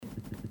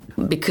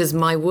because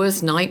my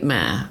worst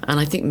nightmare, and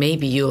I think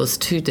maybe yours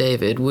too,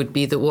 David, would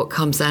be that what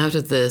comes out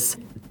of this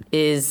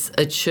is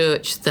a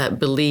church that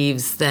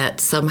believes that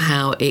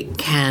somehow it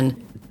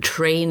can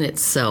train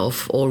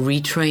itself or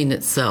retrain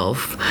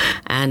itself.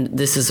 And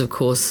this is, of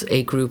course,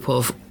 a group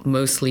of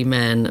mostly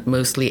men,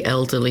 mostly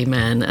elderly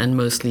men, and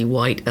mostly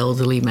white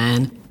elderly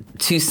men,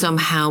 to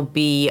somehow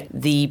be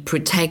the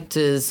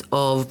protectors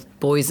of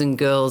boys and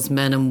girls,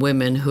 men and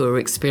women who are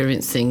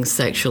experiencing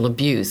sexual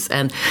abuse.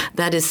 And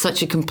that is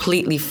such a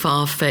completely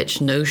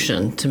far-fetched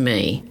notion to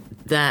me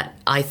that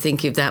I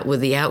think if that were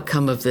the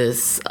outcome of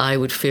this, I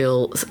would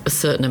feel a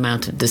certain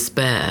amount of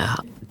despair.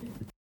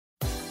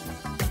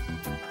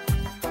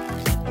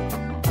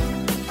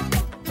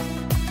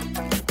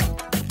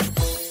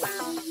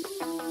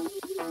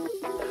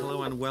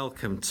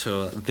 Welcome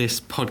to this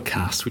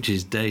podcast, which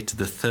is dated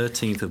the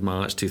 13th of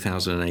March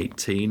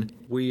 2018.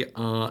 We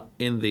are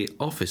in the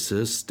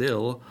offices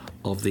still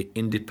of the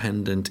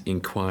Independent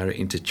Inquiry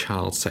into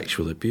Child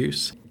Sexual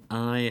Abuse.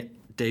 I,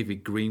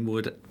 David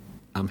Greenwood,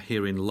 am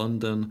here in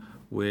London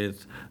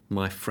with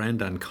my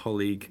friend and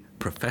colleague,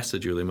 Professor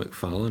Julie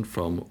McFarlane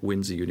from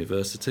Windsor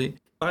University.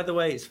 By the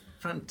way, it's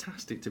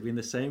fantastic to be in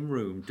the same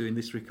room doing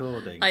this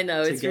recording. I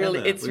know, it's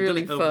together.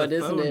 really fun,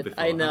 isn't it? Before,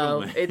 I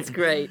know, it's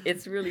great.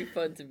 It's really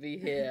fun to be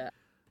here.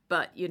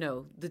 But, you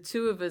know, the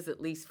two of us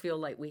at least feel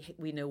like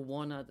we know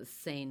one other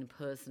sane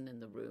person in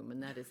the room,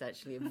 and that is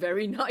actually a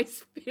very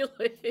nice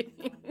feeling.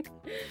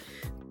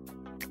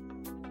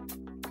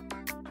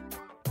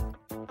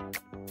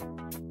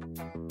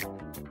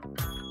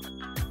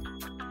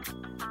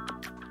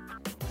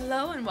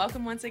 Hello and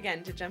welcome once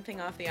again to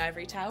Jumping Off the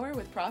Ivory Tower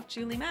with Prof.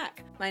 Julie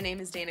Mack. My name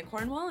is Dana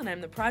Cornwall and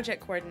I'm the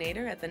project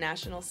coordinator at the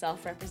National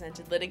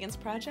Self-Represented Litigants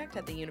Project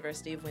at the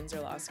University of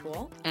Windsor Law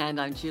School. And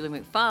I'm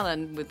Julie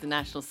McFarlane with the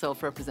National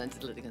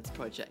Self-Represented Litigants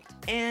Project.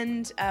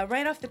 And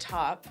right off the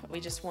top, we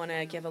just want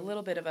to give a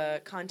little bit of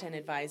a content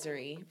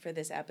advisory for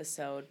this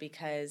episode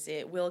because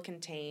it will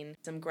contain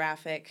some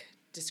graphic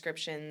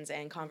descriptions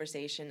and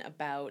conversation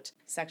about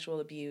sexual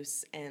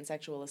abuse and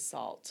sexual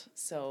assault.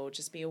 So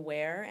just be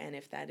aware, and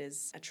if that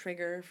is a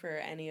trigger for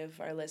any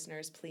of our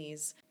listeners,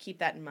 please keep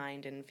that in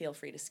mind and feel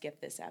free to skip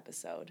this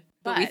episode.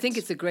 But we think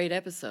it's a great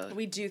episode.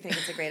 We do think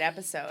it's a great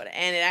episode.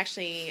 And it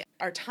actually,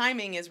 our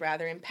timing is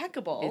rather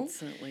impeccable. It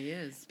certainly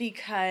is.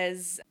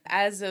 Because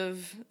as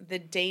of the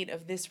date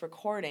of this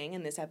recording,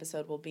 and this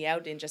episode will be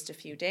out in just a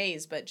few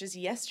days, but just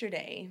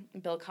yesterday,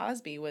 Bill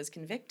Cosby was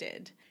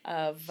convicted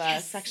of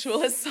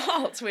sexual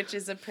assault, which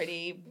is a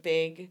pretty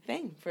big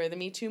thing for the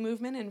Me Too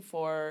movement and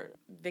for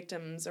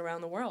victims around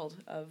the world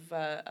of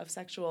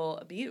sexual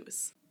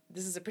abuse.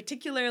 This is a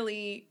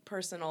particularly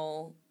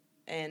personal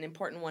and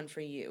important one for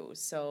you.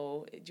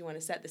 So do you want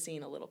to set the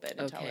scene a little bit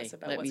and tell us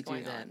about what's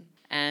going on?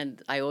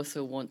 And I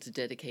also want to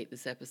dedicate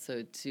this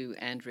episode to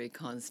Andrea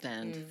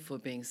Constand for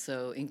being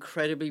so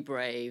incredibly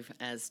brave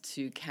as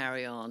to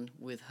carry on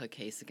with her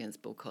case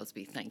against Bill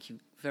Cosby. Thank you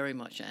very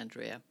much,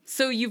 Andrea.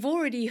 So you've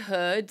already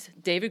heard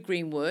David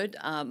Greenwood,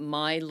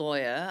 my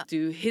lawyer,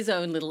 do his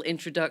own little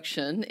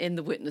introduction in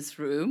the witness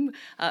room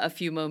a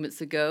few moments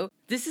ago.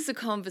 This is a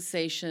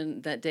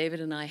conversation that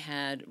David and I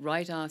had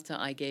right after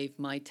I gave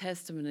my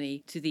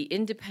testimony to the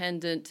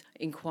Independent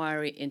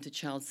Inquiry into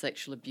Child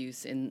Sexual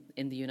Abuse in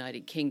the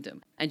United Kingdom.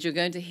 And you're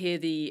going to hear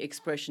the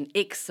expression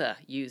ICSA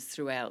used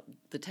throughout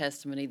the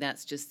testimony.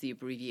 That's just the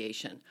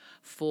abbreviation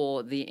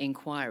for the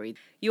inquiry.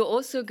 You're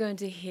also going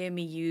to hear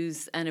me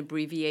use an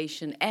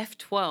abbreviation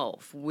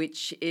F12,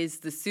 which is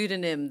the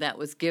pseudonym that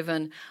was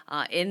given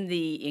in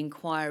the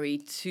inquiry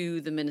to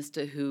the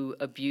minister who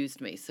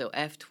abused me. So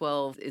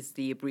F12 is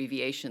the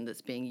abbreviation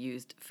that's being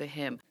used for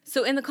him.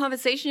 So in the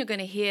conversation, you're going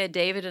to hear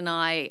David and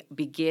I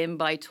begin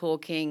by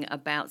talking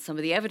about some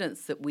of the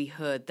evidence that we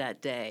heard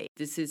that day.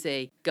 This is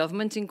a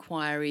government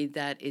inquiry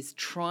that is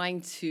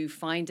trying to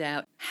find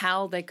out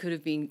how there could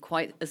have been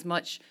quite as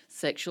much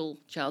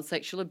child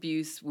sexual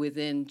abuse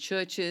within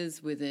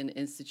churches, within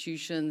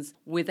institutions,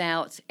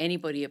 without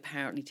anybody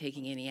apparently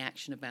taking any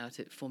action about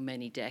it for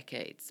many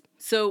decades.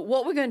 So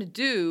what we're going to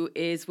do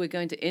is we're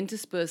going to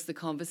intersperse the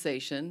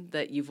conversation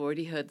that you've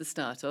already heard the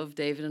start of,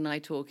 David and I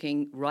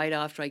talking right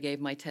after I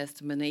gave my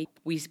testimony.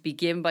 We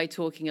begin by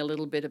talking a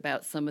little bit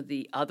about some of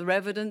the other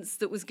evidence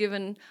that was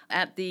given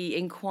at the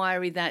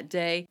inquiry that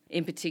day,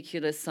 in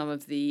particular some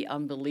of the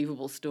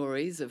unbelievable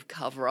stories of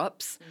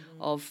cover-ups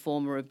of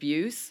former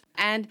abuse.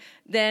 And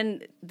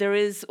then there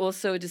is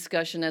also a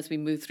discussion as we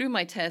move through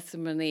my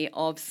testimony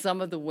of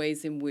some of the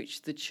ways in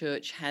which the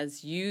church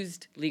has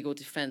used legal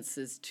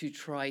defenses to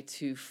try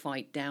to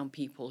fight down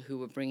people who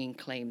were bringing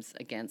claims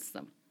against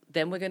them.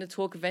 Then we're going to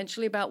talk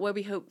eventually about where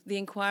we hope the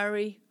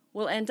inquiry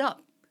will end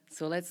up.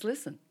 So let's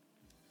listen.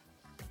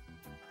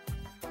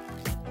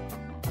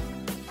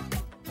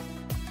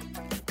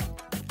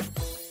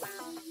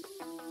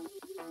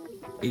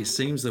 It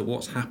seems that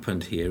what's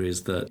happened here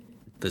is that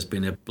there's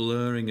been a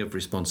blurring of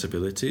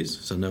responsibilities,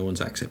 so no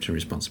one's accepting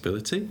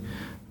responsibility.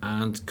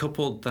 And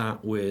coupled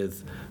that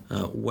with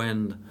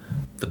when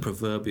the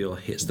proverbial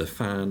hits the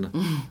fan,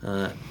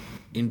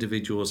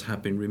 individuals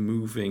have been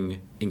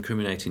removing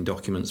incriminating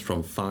documents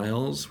from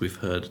files. We've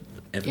heard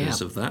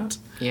evidence of that.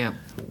 Yeah.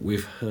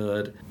 We've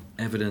heard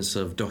evidence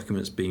of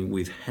documents being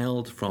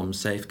withheld from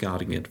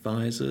safeguarding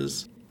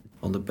advisors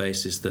on the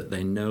basis that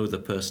they know the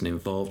person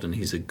involved and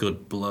he's a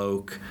good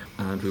bloke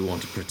and we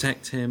want to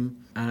protect him.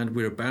 And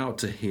we're about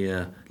to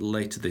hear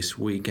later this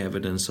week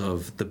evidence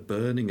of the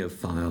burning of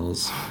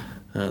files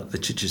at the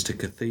Chichester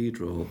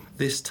Cathedral.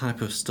 This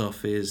type of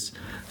stuff is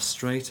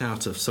straight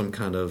out of some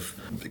kind of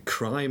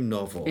crime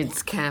novel.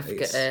 It's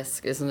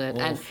Kafkaesque, isn't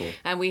it? Awful.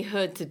 And we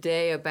heard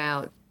today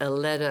about a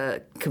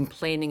letter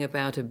complaining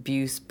about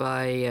abuse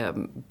by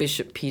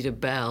Bishop Peter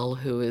Bell,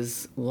 who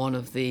is one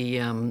of the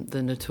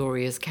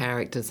notorious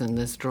characters in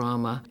this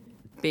drama,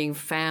 being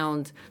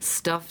found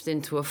stuffed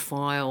into a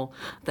file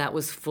that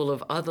was full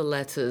of other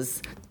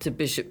letters to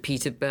Bishop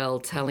Peter Bell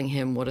telling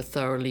him what a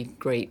thoroughly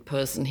great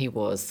person he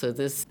was. So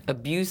this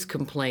abuse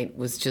complaint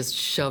was just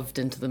shoved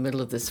into the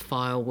middle of this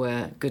file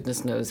where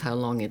goodness knows how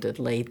long it had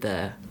laid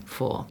there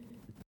for.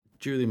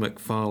 Julie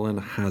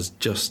McFarlane has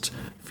just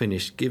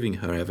finished giving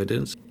her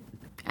evidence.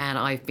 And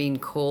I've been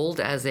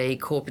called as a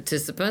core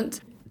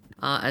participant,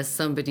 as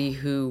somebody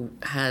who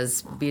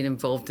has been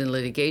involved in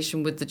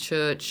litigation with the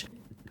church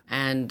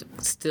and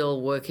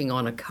still working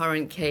on a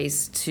current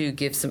case to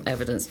give some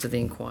evidence to the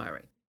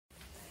inquiry.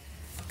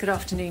 Good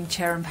afternoon,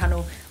 Chair and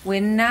panel.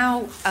 We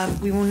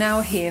will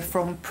now hear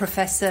from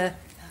Professor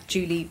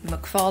Julie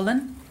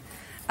McFarlane.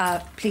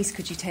 Please,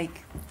 could you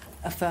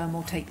affirm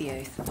or take the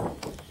oath?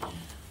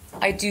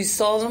 I do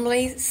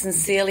solemnly,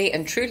 sincerely,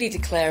 and truly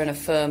declare and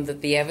affirm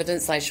that the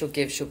evidence I shall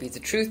give shall be the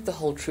truth, the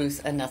whole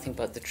truth, and nothing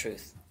but the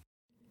truth.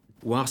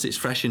 Whilst it's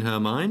fresh in her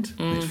mind,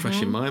 it's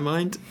fresh in my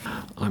mind,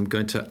 I'm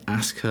going to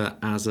ask her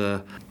as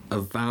a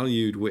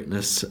valued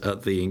witness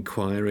at the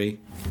inquiry,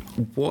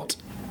 what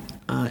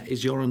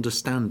is your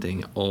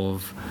understanding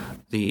of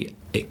the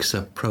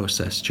ICSA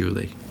process,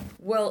 Julie?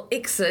 Well,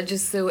 ICSA,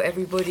 just so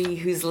everybody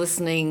who's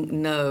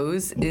listening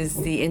knows, is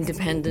the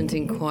Independent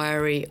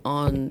Inquiry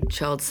on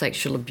Child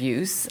Sexual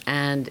Abuse,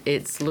 and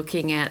it's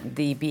looking at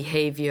the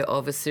behavior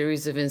of a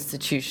series of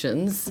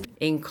institutions,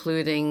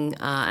 including,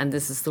 and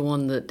this is the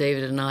one that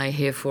David and I are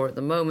here for at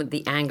the moment,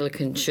 the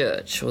Anglican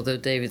Church, although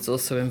David's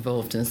also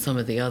involved in some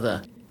of the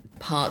other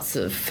parts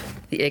of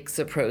the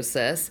ICSA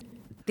process.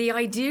 The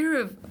idea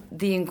of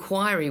the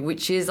inquiry,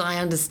 which is, I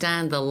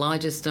understand, the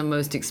largest and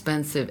most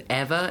expensive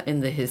ever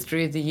in the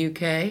history of the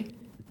UK,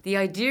 the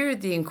idea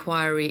of the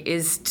inquiry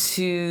is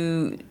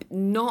to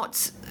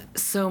not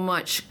so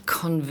much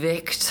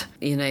convict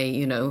in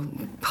a,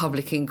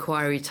 public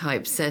inquiry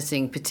type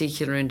setting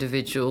particular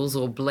individuals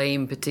or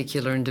blame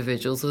particular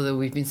individuals, although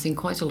we've been seeing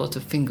quite a lot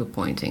of finger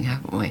pointing,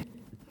 haven't we?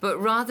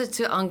 But rather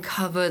to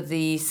uncover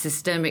the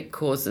systemic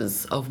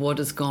causes of what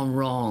has gone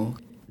wrong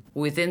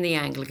within the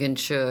Anglican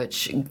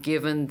Church,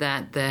 given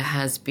that there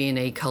has been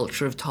a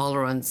culture of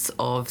tolerance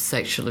of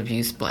sexual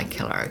abuse by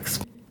clerics.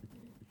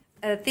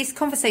 This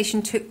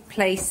conversation took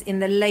place in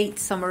the late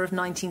summer of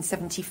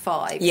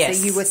 1975. Yes.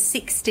 So you were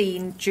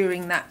 16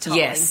 during that time.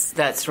 Yes,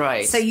 that's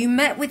right. So you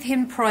met with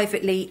him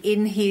privately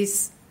in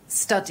his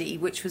study,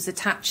 which was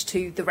attached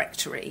to the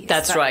rectory.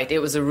 That's right. It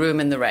was a room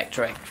in the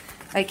rectory.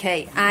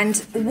 Okay. And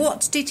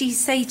what did he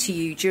say to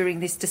you during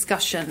this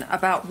discussion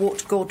about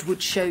what God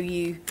would show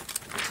you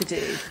to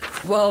do?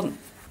 Well,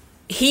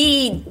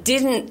 he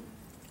didn't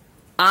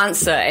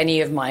answer any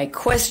of my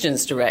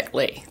questions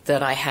directly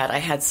that I had. I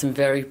had some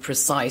very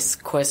precise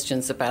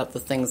questions about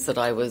the things that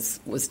I was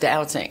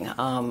doubting,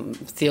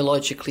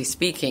 theologically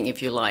speaking,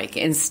 if you like.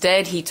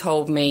 Instead, he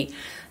told me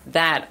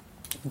that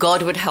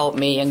God would help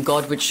me and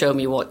God would show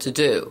me what to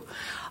do.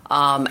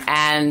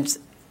 And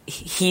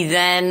he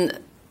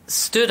then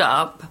stood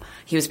up.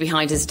 He was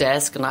behind his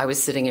desk and I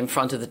was sitting in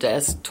front of the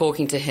desk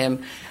talking to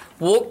him,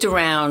 walked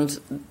around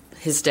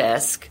his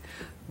desk,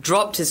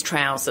 dropped his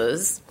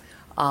trousers,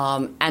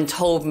 and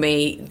told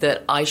me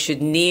that I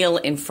should kneel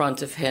in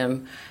front of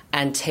him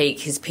and take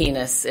his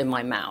penis in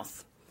my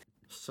mouth.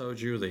 So,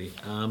 Julie,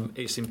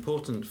 it's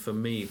important for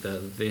me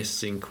that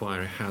this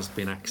inquiry has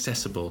been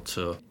accessible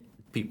to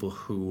people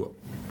who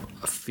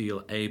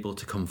feel able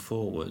to come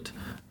forward.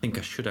 I think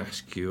I should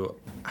ask you,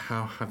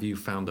 how have you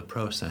found the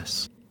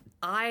process?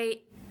 I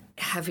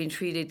have been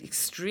treated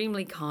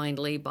extremely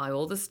kindly by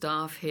all the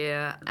staff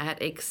here at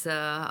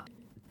ICSA.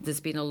 There's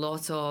been a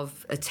lot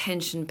of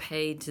attention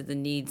paid to the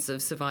needs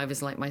of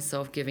survivors like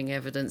myself, giving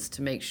evidence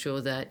to make sure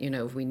that,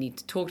 if we need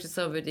to talk to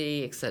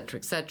somebody, etc.,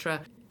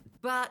 etc.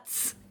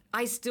 But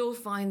I still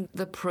find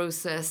the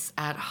process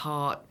at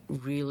heart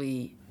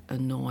really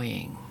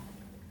annoying.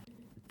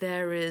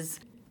 There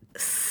is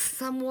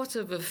somewhat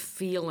of a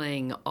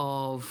feeling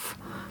of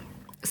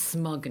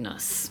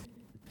smugness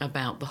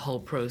about the whole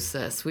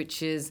process,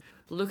 which is,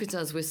 look at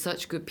us, we're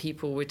such good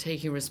people, we're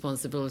taking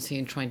responsibility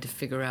and trying to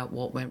figure out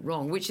what went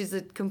wrong, which is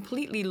a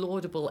completely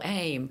laudable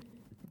aim.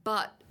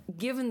 But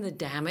given the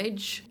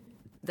damage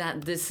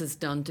that this has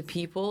done to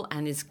people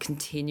and is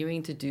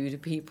continuing to do to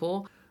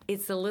people,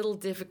 it's a little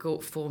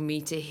difficult for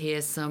me to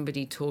hear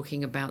somebody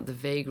talking about the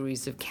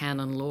vagaries of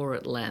canon law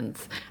at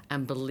length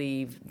and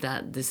believe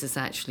that this is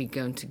actually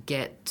going to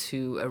get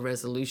to a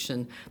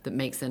resolution that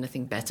makes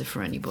anything better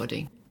for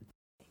anybody.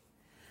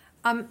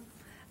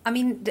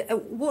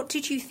 What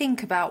did you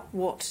think about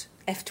what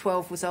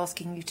F12 was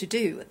asking you to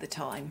do at the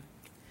time?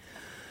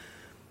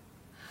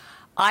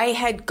 I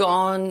had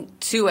gone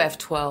to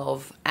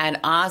F12 and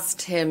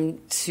asked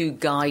him to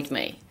guide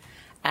me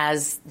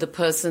as the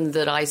person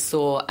that I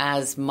saw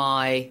as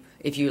my,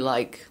 if you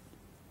like,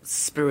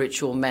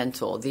 spiritual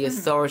mentor, the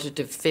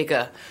authoritative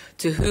figure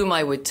to whom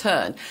I would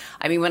turn.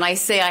 I mean, when I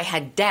say I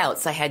had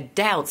doubts,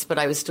 but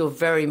I was still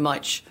very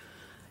much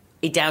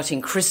a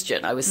doubting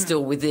Christian. I was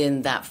still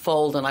within that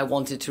fold, and I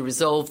wanted to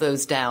resolve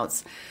those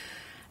doubts.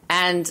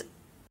 And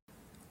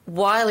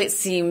while it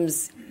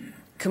seems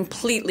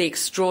completely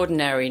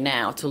extraordinary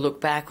now to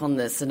look back on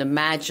this and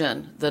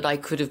imagine that I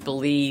could have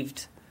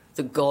believed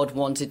that God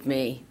wanted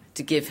me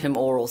to give him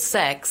oral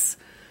sex,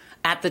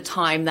 at the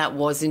time that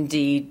was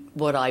indeed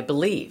what I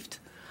believed.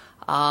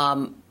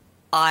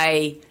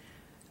 I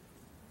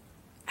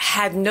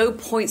had no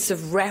points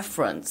of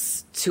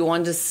reference to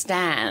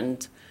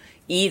understand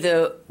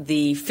either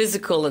the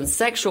physical and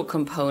sexual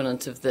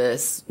component of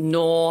this,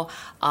 nor,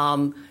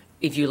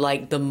 if you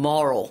like, the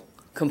moral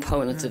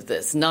component of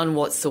this, none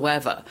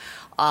whatsoever.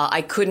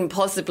 I couldn't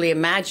possibly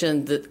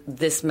imagine that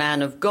this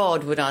man of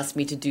God would ask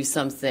me to do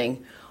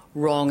something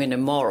wrong and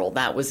immoral.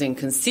 That was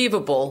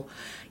inconceivable.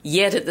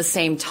 Yet at the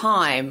same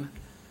time,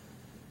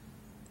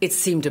 it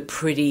seemed a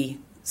pretty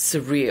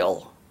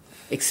surreal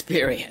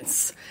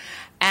experience.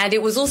 And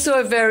it was also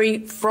a very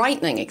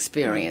frightening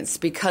experience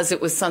because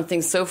it was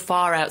something so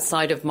far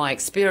outside of my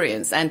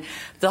experience. And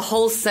the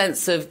whole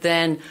sense of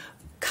then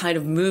kind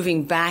of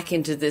moving back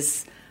into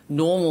this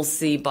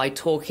normalcy by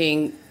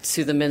talking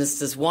to the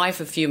minister's wife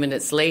a few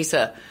minutes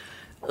later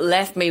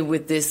left me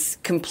with this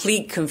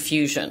complete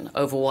confusion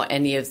over what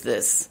any of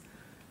this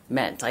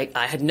meant.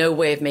 I had no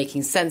way of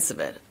making sense of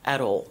it at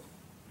all.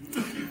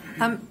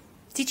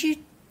 Did you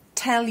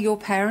tell your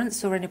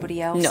parents or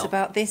anybody else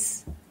about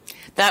this?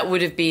 That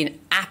would have been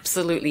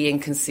absolutely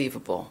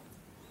inconceivable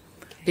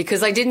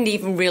because I didn't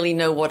even really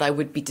know what I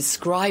would be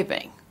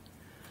describing.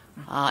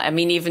 I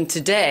mean, even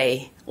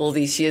today, all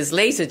these years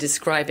later,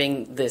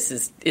 describing this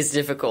is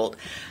difficult.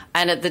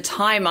 And at the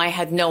time, I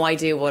had no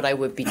idea what I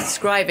would be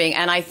describing.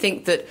 And I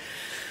think that,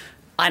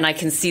 and I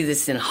can see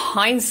this in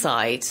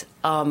hindsight,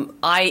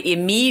 I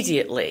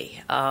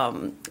immediately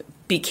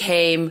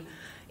became,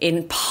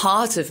 in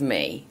part of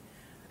me,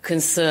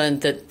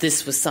 concerned that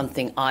this was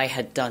something I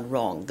had done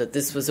wrong, that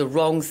this was a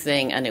wrong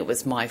thing and it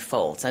was my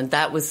fault. And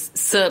that was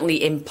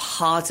certainly in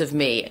part of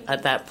me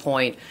at that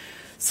point.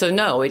 So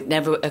no, it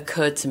never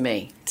occurred to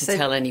me to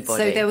tell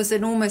anybody. So there was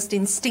an almost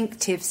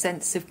instinctive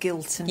sense of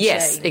guilt and shame.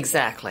 Yes,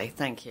 exactly.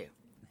 Thank you.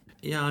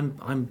 Yeah,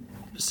 I'm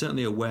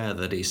certainly aware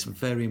that it's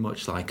very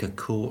much like a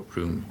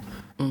courtroom,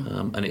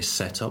 and it's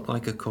set up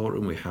like a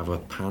courtroom. We have a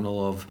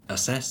panel of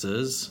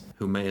assessors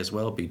who may as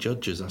well be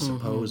judges, I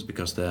suppose,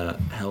 because they're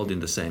held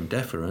in the same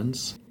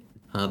deference.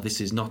 This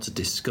is not a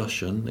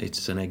discussion,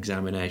 it's an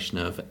examination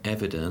of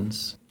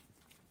evidence.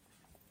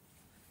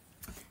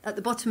 At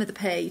the bottom of the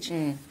page,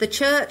 the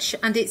church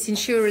and its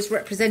insurers'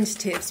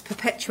 representatives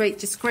perpetuate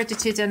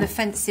discredited and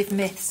offensive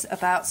myths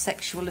about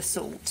sexual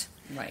assault.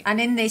 Right.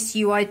 And in this,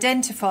 you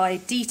identify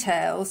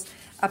details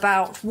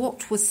about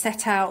what was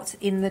set out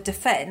in the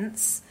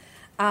defence,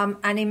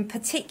 and in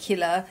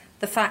particular,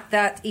 the fact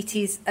that it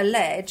is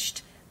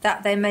alleged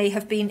that there may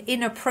have been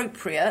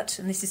inappropriate,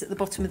 and this is at the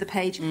bottom of the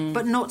page,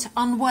 but not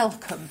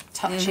unwelcome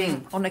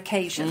touching on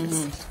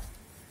occasions.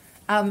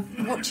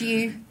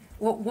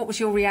 What was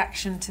your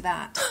reaction to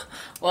that?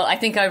 Well, I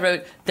think I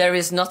wrote, there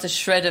is not a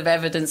shred of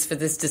evidence for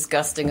this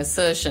disgusting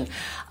assertion.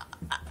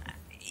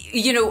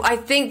 You know, I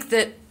think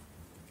that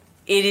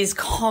it is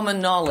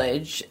common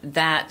knowledge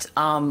that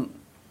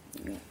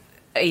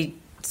a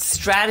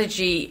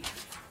strategy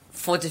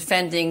for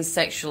defending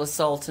sexual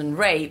assault and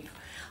rape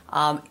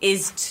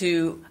is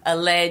to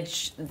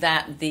allege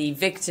that the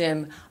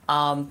victim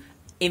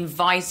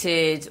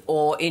invited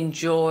or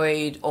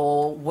enjoyed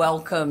or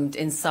welcomed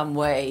in some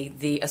way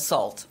the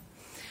assault.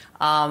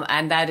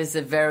 And that is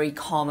a very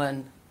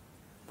common,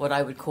 what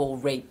I would call,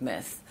 rape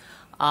myth.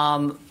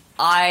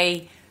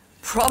 I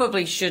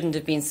probably shouldn't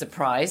have been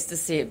surprised to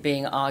see it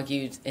being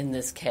argued in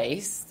this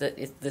case, that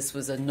this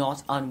was a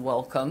not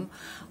unwelcome.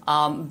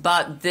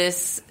 But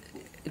this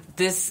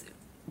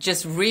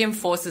just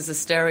reinforces a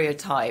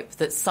stereotype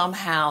that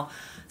somehow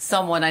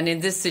someone, and in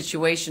this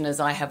situation,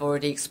 as I have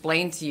already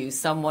explained to you,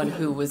 someone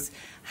who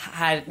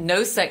had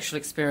no sexual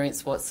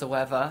experience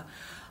whatsoever,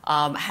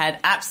 had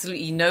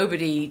absolutely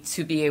nobody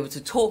to be able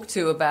to talk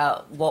to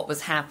about what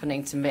was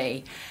happening to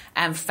me,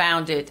 and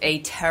found it a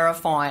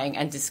terrifying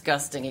and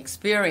disgusting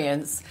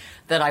experience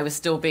that I was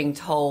still being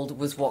told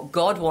was what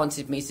God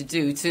wanted me to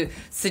do, to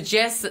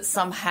suggest that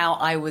somehow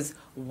I was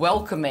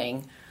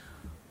welcoming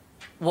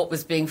what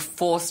was being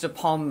forced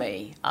upon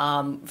me,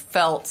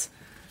 felt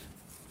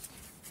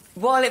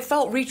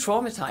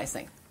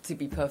re-traumatizing, to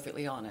be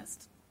perfectly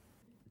honest.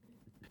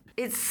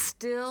 It's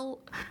still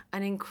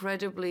an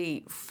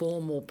incredibly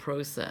formal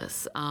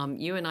process.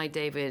 You and I,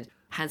 David,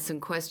 had some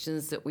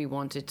questions that we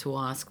wanted to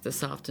ask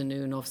this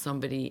afternoon of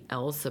somebody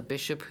else, a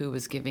bishop who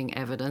was giving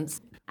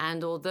evidence.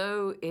 And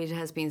although it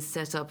has been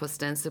set up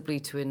ostensibly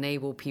to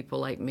enable people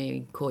like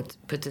me, court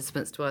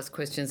participants, to ask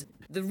questions,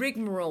 the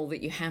rigmarole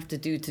that you have to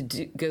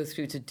go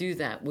through to do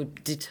that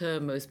would deter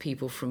most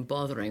people from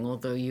bothering,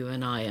 although you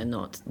and I are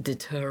not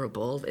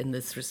deterrable in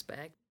this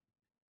respect.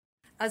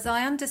 As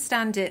I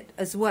understand it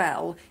as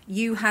well,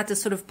 you had a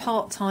sort of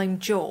part-time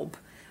job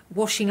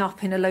washing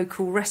up in a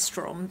local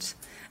restaurant,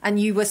 and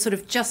you were sort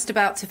of just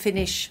about to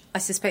finish, I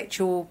suspect,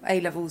 your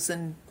A-levels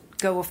and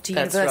go off to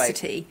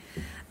university.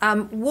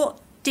 Right. What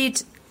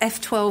did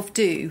F12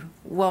 do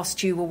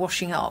whilst you were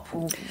washing up?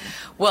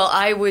 Well,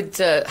 I would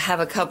have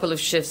a couple of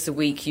shifts a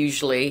week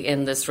usually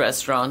in this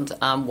restaurant,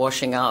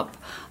 washing up.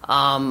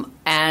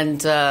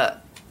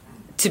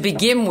 To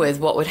begin with,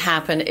 what would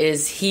happen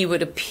is he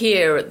would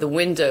appear at the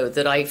window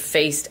that I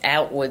faced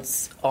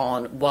outwards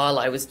on while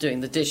I was doing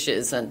the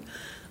dishes and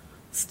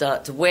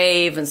start to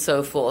wave and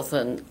so forth,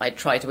 and I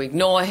tried to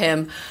ignore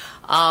him.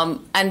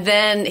 And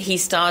then he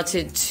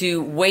started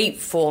to wait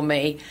for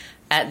me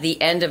at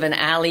the end of an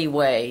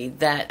alleyway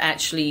that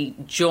actually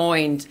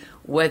joined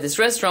where this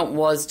restaurant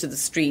was to the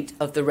street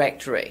of the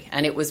rectory.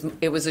 And it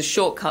was a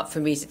shortcut for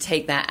me to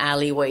take that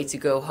alleyway to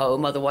go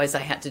home. Otherwise, I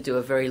had to do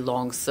a very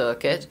long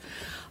circuit.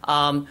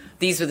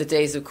 These were the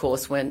days, of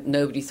course, when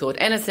nobody thought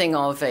anything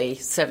of a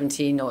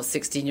 17 or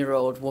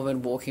 16-year-old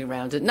woman walking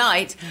around at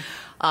night,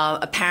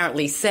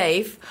 apparently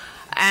safe.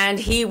 And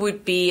he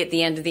would be at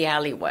the end of the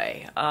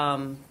alleyway.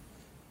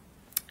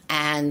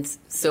 And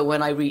so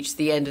when I reached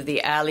the end of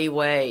the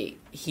alleyway,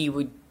 he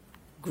would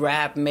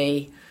grab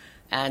me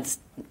and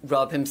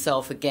rub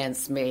himself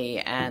against me,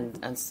 and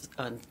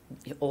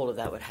all of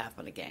that would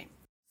happen again.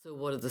 So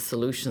what are the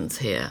solutions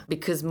here?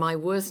 Because my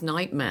worst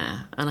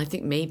nightmare, and I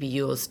think maybe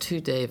yours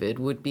too, David,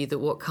 would be that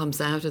what comes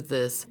out of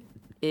this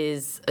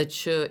is a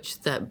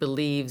church that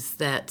believes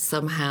that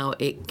somehow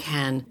it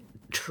can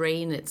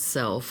train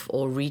itself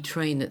or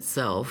retrain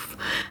itself.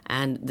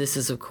 And this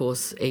is, of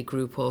course, a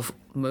group of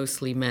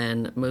mostly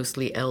men,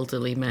 mostly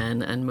elderly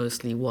men, and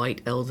mostly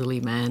white elderly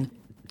men,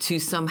 to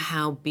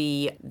somehow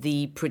be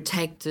the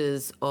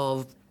protectors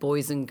of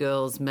boys and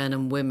girls, men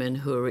and women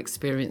who are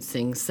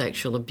experiencing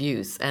sexual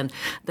abuse. And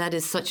that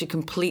is such a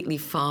completely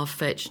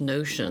far-fetched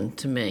notion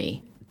to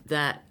me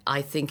that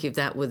I think if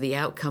that were the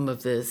outcome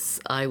of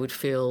this, I would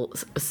feel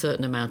a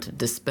certain amount of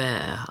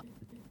despair.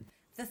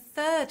 The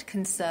third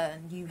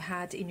concern you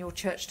had in your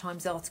Church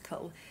Times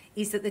article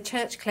is that the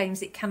Church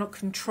claims it cannot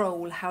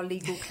control how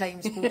legal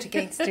claims brought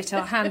against it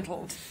are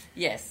handled.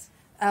 Yes.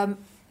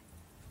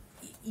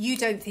 You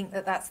don't think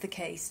that that's the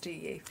case, do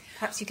you?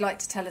 Perhaps you'd like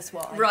to tell us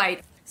why.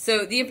 Right.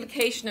 So the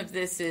implication of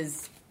this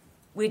is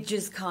we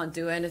just can't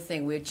do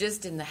anything. We're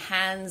just in the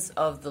hands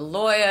of the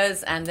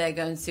lawyers, and they're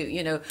going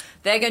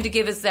to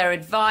give us their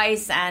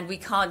advice, and we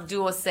can't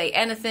do or say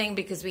anything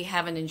because we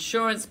have an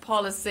insurance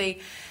policy,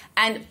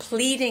 and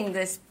pleading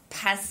this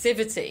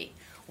passivity,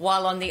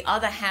 while on the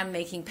other hand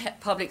making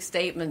public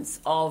statements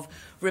of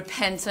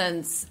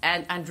repentance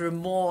and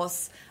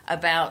remorse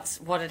about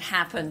what had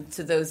happened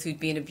to those who'd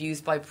been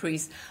abused by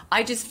priests.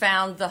 I just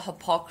found the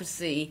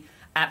hypocrisy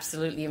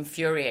absolutely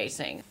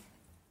infuriating.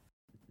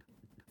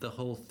 The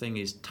whole thing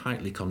is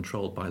tightly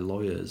controlled by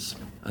lawyers,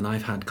 and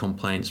I've had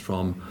complaints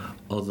from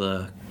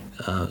other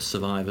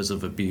survivors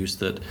of abuse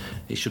that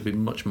it should be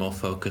much more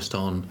focused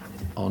on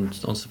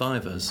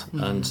survivors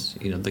and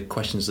the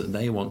questions that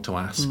they want to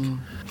ask.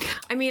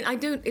 I mean,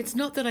 it's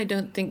not that I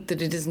don't think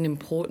that it isn't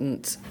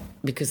important,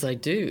 because I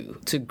do,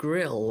 to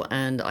grill,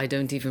 and I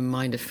don't even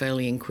mind a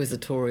fairly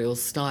inquisitorial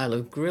style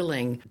of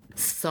grilling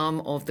some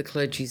of the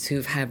clergies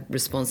who've had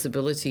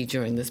responsibility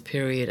during this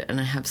period and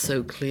have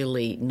so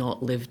clearly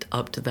not lived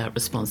up to that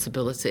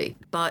responsibility.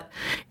 But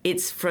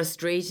it's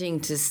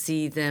frustrating to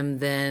see them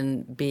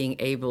then being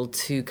able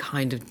to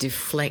kind of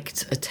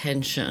deflect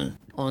attention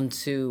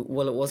onto,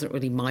 well, it wasn't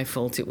really my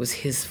fault, it was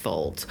his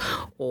fault,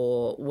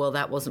 or, well,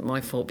 that wasn't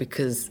my fault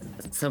because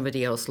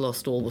somebody else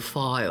lost all the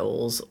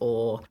files,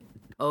 or,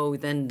 oh,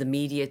 then the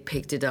media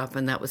picked it up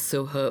and that was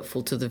so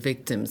hurtful to the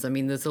victims. I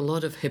mean, there's a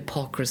lot of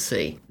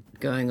hypocrisy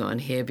going on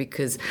here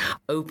because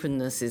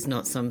openness is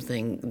not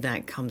something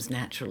that comes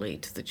naturally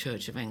to the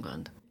Church of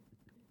England.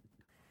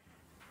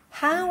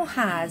 How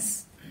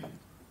has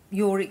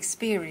your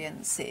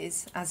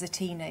experiences as a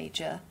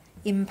teenager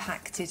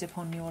impacted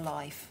upon your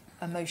life,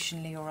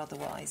 emotionally or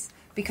otherwise?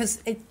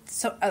 Because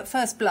at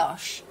first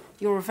blush,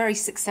 you're a very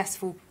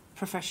successful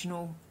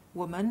professional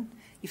woman.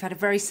 You've had a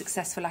very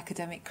successful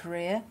academic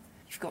career.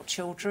 You've got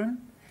children.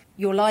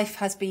 Your life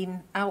has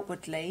been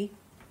outwardly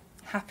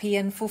happy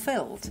and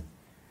fulfilled.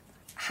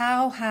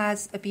 How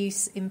has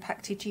abuse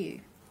impacted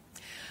you?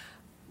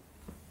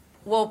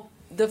 Well,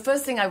 the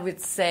first thing I would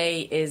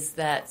say is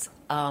that,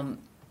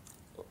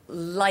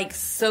 like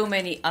so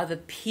many other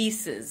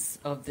pieces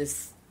of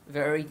this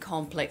very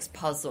complex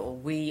puzzle,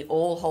 we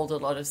all hold a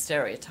lot of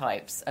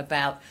stereotypes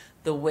about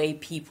the way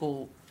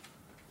people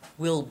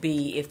will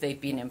be if they've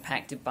been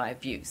impacted by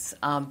abuse.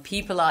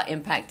 People are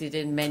impacted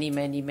in many,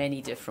 many,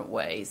 many different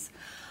ways.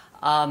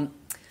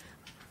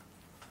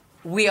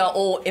 We are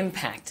all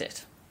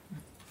impacted,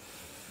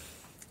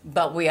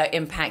 but we are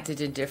impacted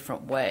in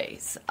different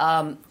ways.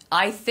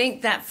 I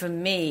think that for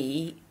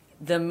me,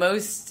 the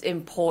most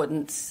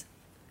important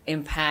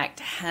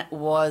impact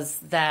was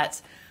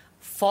that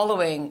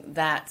following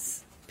that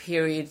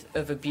period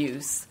of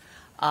abuse,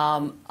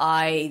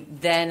 I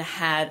then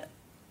had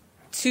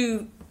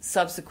 2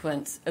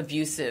 subsequent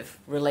abusive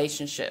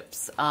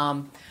relationships.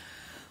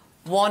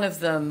 One of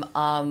them,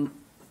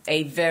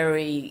 a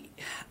very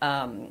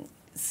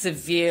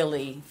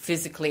severely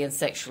physically and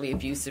sexually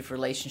abusive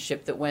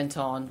relationship that went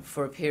on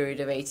for a period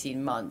of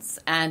 18 months.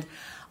 And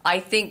I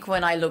think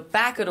when I look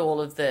back at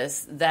all of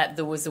this, that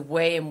there was a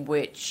way in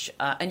which,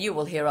 and you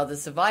will hear other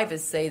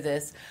survivors say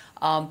this,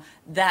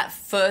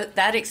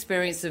 that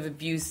experience of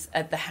abuse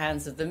at the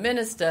hands of the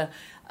minister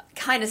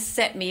kind of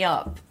set me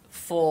up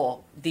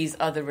for these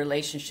other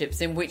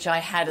relationships in which I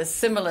had a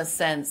similar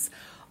sense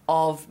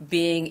of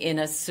being in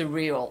a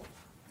surreal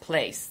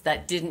place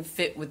that didn't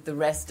fit with the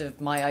rest of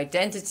my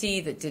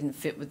identity, that didn't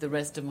fit with the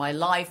rest of my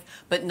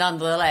life, but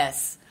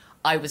nonetheless,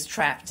 I was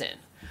trapped in.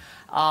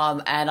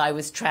 And I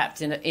was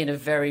trapped in a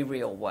very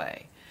real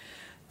way.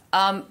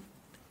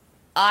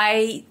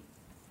 I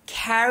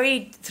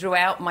carried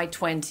throughout my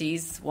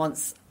 20s,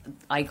 once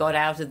I got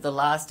out of the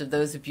last of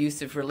those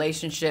abusive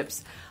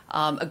relationships,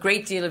 a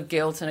great deal of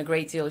guilt and a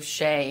great deal of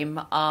shame.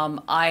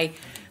 I,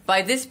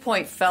 by this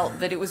point,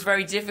 felt that it was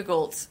very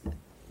difficult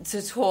to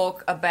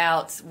talk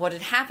about what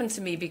had happened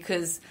to me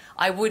because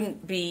I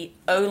wouldn't be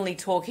only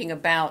talking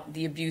about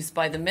the abuse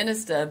by the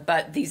minister,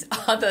 but these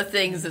other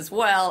things as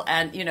well.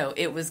 And, you know,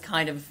 it was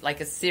kind of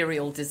like a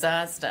serial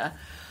disaster.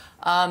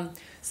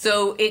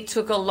 So it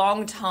took a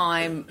long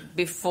time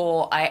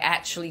before I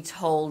actually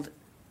told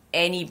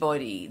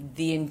anybody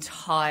the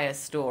entire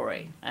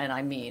story. And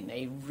I mean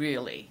a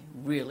really,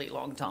 really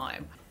long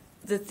time.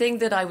 The thing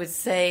that I would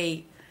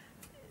say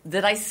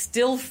that I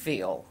still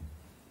feel,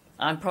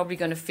 I'm probably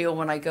going to feel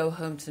when I go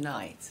home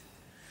tonight.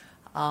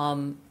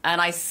 And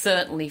I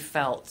certainly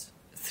felt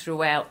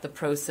throughout the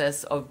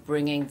process of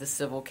bringing the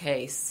civil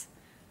case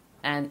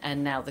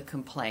and now the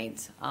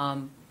complaint,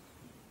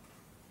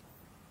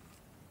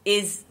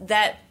 is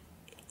that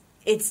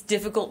it's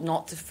difficult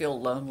not to feel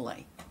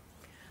lonely.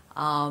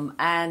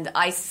 And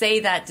I say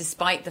that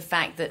despite the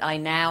fact that I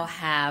now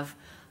have,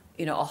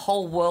 you know, a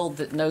whole world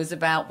that knows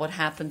about what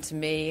happened to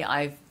me.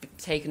 I've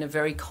taken a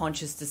very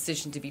conscious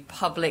decision to be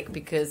public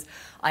because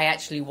I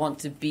actually want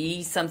to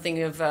be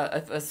something of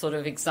a sort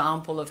of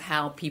example of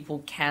how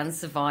people can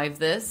survive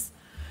this.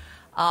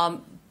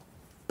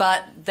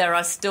 But there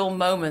are still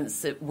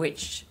moments at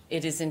which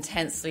it is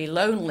intensely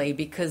lonely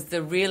because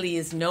there really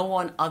is no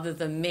one other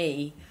than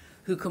me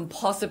who can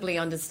possibly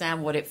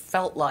understand what it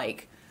felt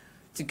like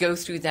to go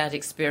through that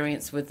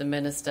experience with the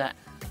minister.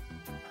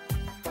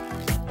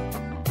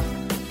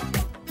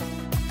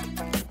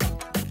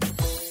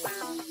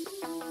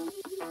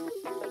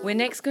 We're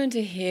next going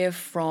to hear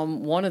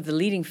from one of the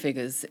leading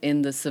figures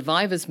in the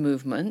survivors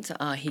movement.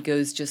 He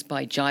goes just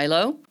by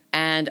Gilo.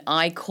 And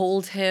I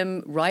called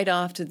him right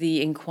after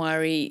the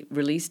inquiry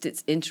released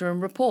its interim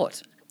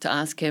report to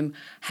ask him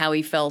how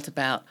he felt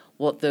about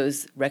what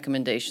those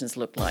recommendations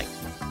looked like.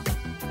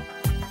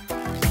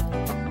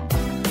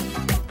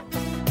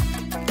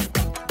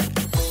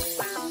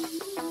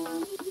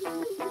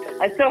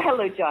 So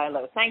hello,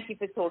 Gilo. Thank you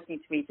for talking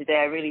to me today.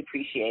 I really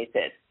appreciate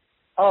it.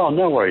 Oh,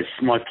 no worries.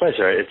 My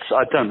pleasure.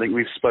 I don't think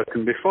we've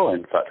spoken before,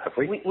 in fact, have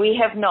we?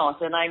 We have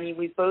not. And I mean,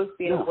 we've both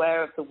been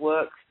aware of the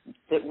work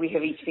that we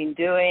have each been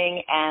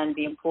doing and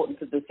the importance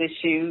of this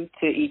issue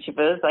to each of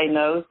us, I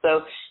know.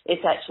 So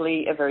it's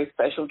actually a very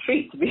special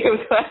treat to be able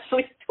to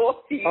actually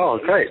talk to you. Oh,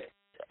 great.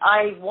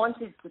 I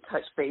wanted to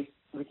touch base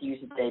with you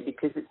today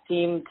because it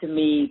seemed to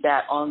me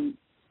that on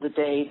the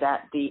day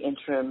that the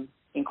interim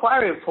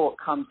inquiry report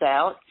comes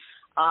out,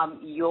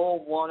 you're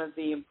one of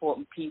the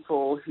important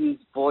people whose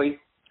voice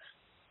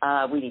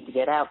we need to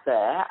get out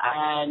there.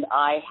 And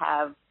I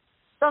have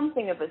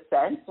something of a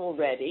sense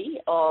already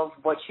of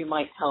what you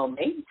might tell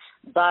me,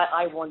 but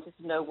I wanted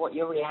to know what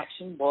your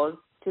reaction was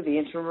to the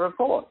interim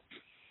report.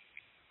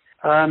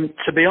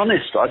 To be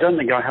honest, I don't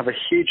think I have a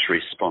huge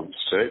response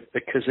to it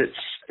because it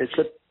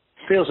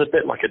feels a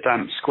bit like a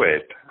damp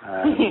squib.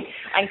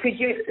 And could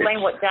you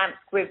explain what damp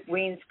squib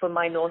means for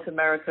my North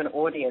American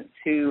audience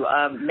who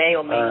may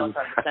or may not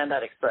understand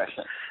that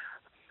expression?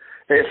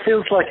 It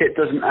feels like it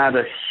doesn't add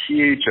a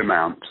huge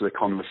amount to the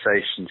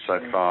conversation so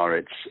far.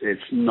 It's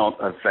not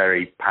a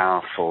very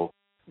powerful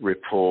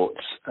report.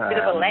 Bit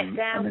of a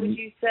letdown, would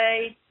you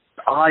say?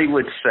 I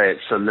would say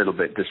it's a little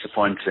bit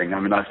disappointing. I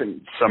mean, I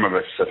think some of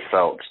us have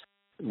felt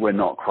we're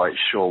not quite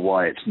sure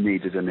why it's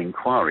needed an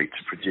inquiry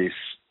to produce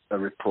a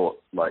report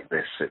like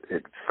this.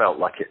 It felt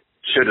like it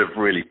should have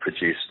really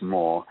produced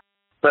more.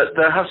 But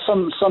there have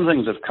some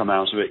things have come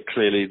out of it.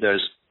 Clearly,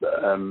 there's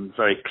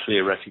very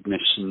clear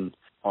recognition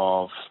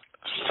of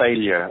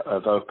failure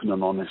of open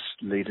and honest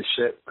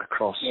leadership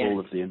across Yeah. all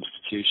of the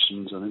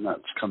institutions. I think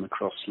that's come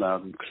across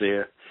loud and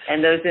clear.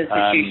 And those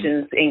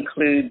institutions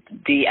include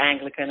the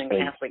Anglican and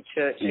Catholic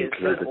churches,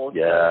 but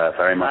also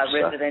very much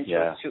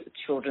residential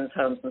children's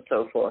homes and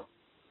so forth.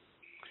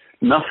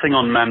 Nothing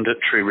on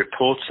mandatory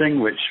reporting,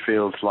 which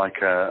feels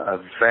like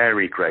a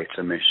very great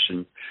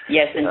omission.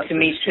 Yes, and to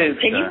me too.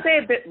 Can you say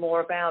a bit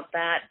more about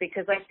that?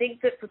 Because I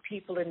think that for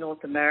people in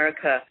North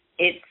America,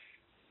 it's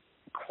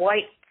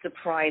quite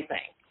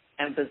surprising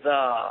and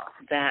bizarre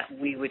that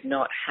we would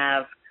not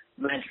have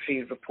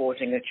mandatory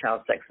reporting of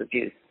child sex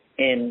abuse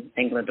in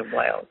England and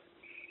Wales.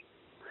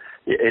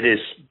 It is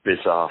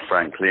bizarre,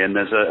 frankly, and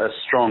there's a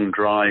strong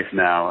drive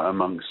now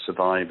amongst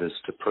survivors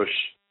to push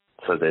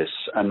for this.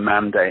 And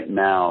Mandate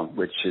Now,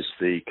 which is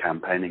the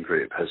campaigning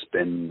group, has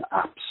been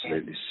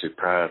absolutely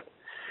superb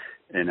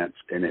in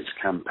its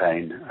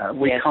campaign.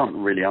 We can't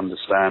really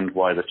understand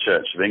why the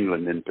Church of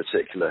England in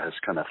particular has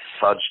kind of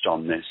fudged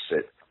on this.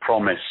 It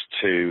promised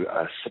to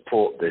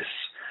support this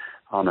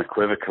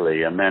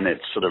unequivocally, and then it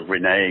sort of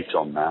reneged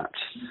on that.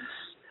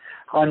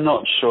 I'm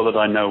not sure that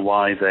I know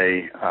why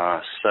they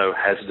are so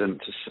hesitant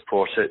to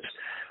support it.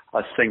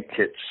 I think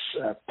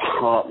it's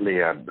partly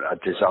a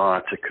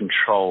desire to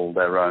control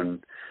their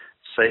own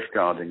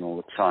safeguarding all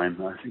the time.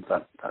 I think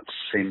that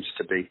seems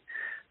to be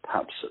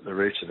perhaps at the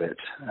root of it.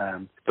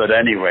 But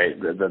anyway,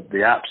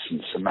 the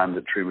absence of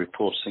mandatory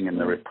reporting in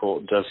the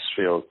report does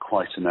feel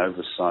quite an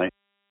oversight.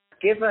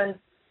 Given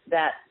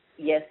that,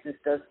 yes, this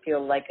does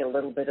feel like a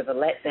little bit of a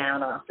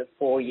letdown after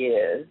 4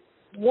 years,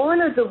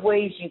 one of the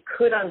ways you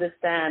could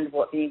understand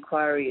what the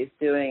inquiry is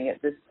doing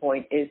at this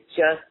point is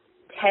just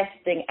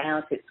testing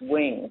out its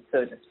wings,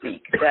 so to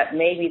speak, that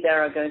maybe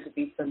there are going to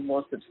be some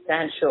more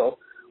substantial,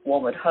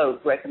 one would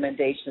hope,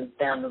 recommendations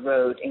down the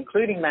road,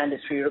 including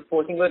mandatory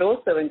reporting, but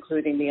also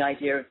including the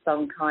idea of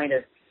some kind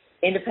of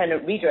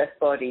independent redress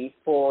body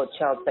for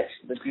child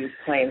sexual abuse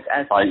claims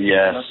as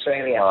in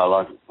Australia.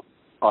 Well,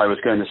 I was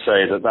going to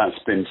say that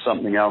that's been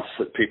something else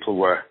that people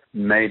were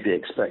maybe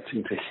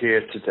expecting to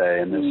hear today,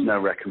 and there's no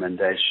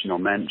recommendation or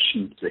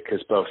mention,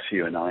 because both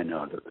you and I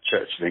know that the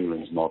Church of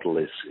England's model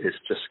is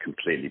just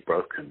completely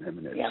broken. I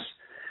mean,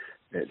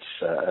 it's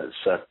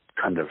a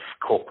kind of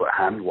corporate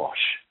hand wash.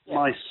 Yeah.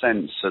 My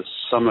sense of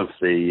some of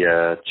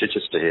the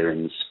Chichester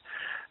hearings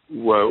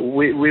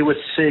we were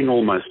seeing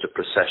almost a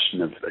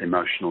procession of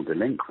emotional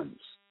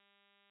delinquents.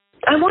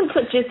 I want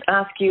to just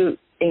ask you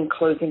in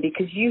closing,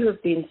 because you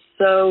have been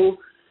so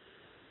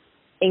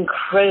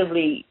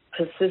incredibly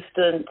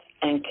persistent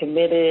and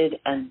committed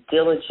and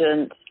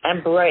diligent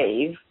and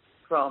brave,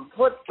 from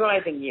what's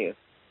driving you?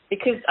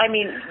 Because, I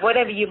mean,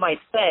 whatever you might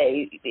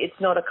say, it's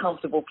not a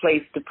comfortable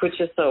place to put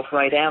yourself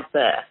right out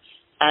there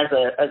as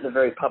a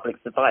very public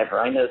survivor.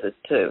 I know this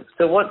too.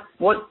 So what's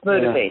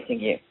motivating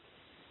you?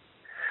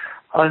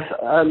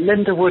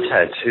 Linda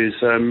Woodhead, who's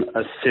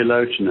a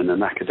theologian and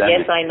an academic.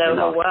 Yes, I know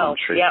her well.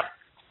 Country. Yep.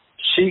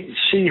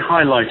 She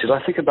highlighted,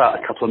 I think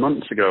about a couple of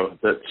months ago,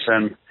 that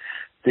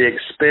the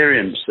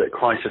experience that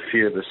quite a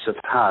few of us have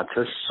had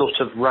has sort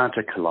of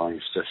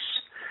radicalized us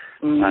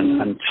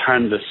and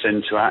turned us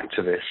into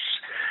activists.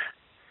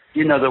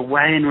 You know, the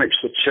way in which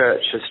the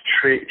church has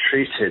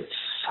treated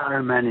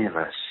so many of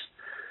us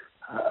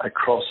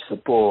across the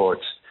board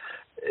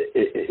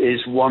is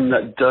one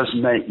that does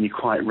make you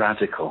quite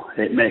radical.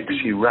 It makes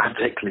you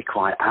radically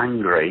quite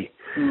angry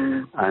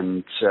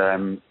and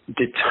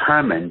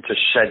determined to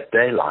shed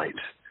daylight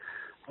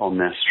on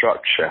their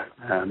structure.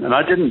 And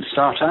I didn't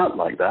start out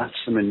like that.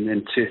 I mean,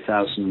 in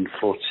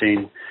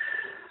 2014,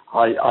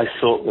 I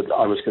thought that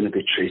I was going to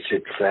be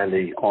treated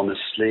fairly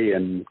honestly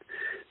and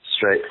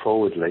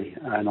straightforwardly,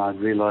 and I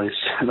realized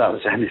that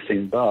was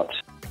anything but.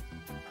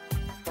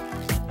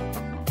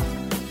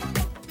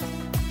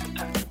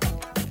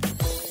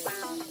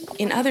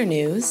 In other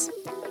news,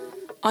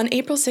 on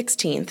April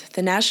 16th,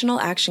 the National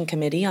Action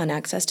Committee on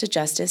Access to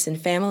Justice in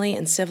Family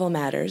and Civil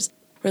Matters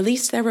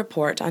released their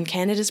report on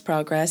Canada's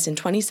progress in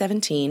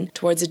 2017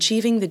 towards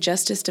achieving the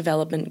Justice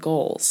Development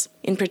Goals.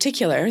 In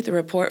particular, the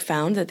report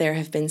found that there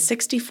have been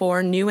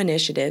 64 new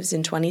initiatives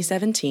in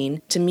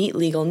 2017 to meet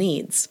legal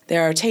needs.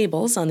 There are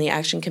tables on the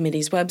Action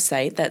Committee's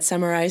website that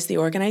summarize the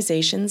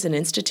organizations and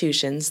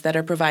institutions that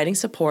are providing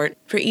support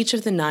for each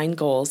of the 9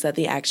 goals that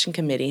the Action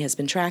Committee has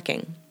been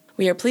tracking.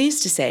 We are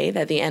pleased to say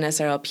that the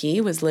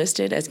NSRLP was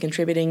listed as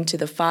contributing to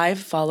the 5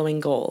 following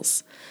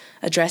goals: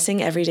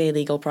 addressing everyday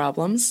legal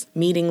problems,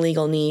 meeting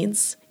legal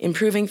needs,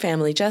 improving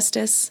family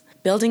justice,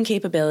 building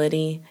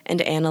capability,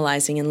 and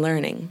analyzing and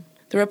learning.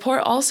 The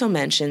report also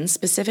mentions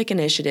specific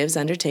initiatives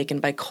undertaken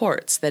by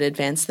courts that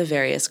advance the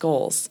various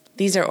goals.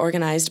 These are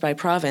organized by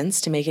province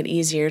to make it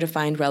easier to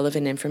find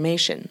relevant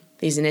information.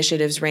 These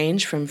initiatives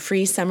range from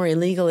free summary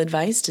legal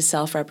advice to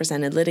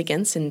self-represented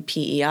litigants in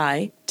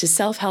PEI to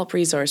self-help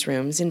resource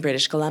rooms in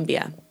British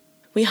Columbia.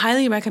 We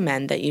highly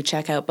recommend that you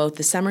check out both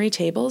the summary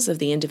tables of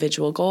the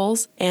individual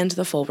goals and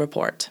the full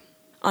report.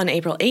 On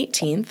April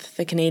 18th,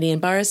 the Canadian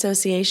Bar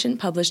Association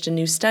published a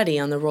new study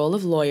on the role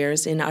of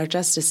lawyers in our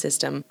justice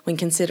system when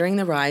considering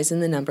the rise in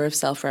the number of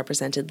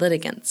self-represented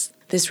litigants.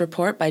 This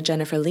report by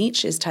Jennifer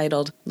Leach is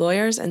titled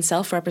Lawyers and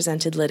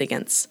Self-Represented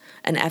Litigants,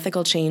 An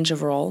Ethical Change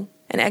of Role.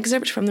 An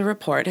excerpt from the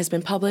report has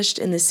been published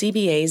in the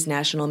CBA's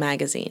National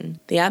Magazine.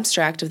 The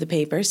abstract of the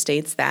paper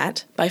states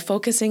that, by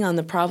focusing on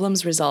the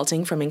problems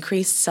resulting from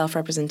increased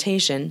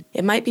self-representation,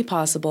 it might be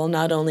possible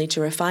not only to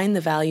refine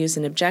the values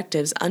and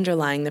objectives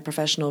underlying the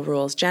professional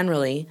rules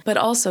generally, but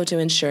also to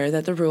ensure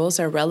that the rules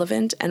are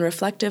relevant and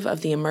reflective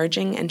of the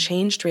emerging and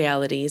changed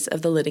realities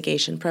of the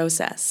litigation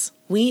process.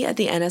 We at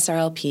the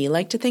NSRLP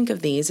like to think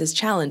of these as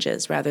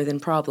challenges rather than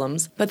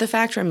problems, but the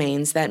fact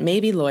remains that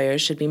maybe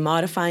lawyers should be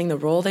modifying the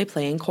role they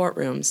play in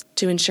courtrooms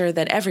to ensure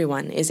that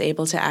everyone is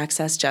able to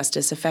access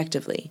justice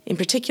effectively. In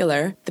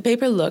particular, the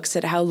paper looks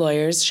at how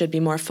lawyers should be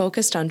more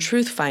focused on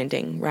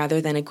truth-finding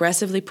rather than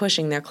aggressively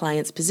pushing their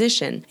client's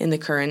position in the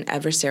current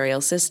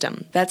adversarial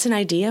system. That's an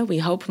idea we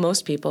hope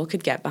most people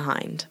could get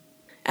behind.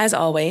 As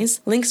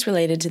always, links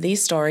related to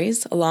these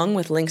stories, along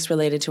with links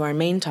related to our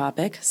main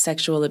topic,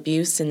 sexual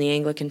abuse in the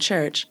Anglican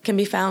Church, can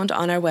be found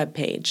on our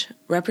webpage,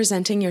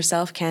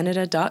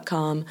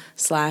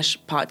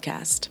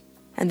 representingyourselfcanada.com/podcast.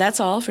 And that's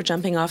all for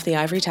Jumping Off the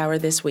Ivory Tower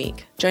this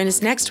week. Join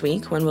us next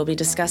week when we'll be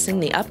discussing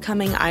the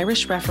upcoming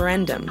Irish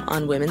referendum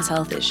on women's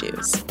health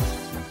issues.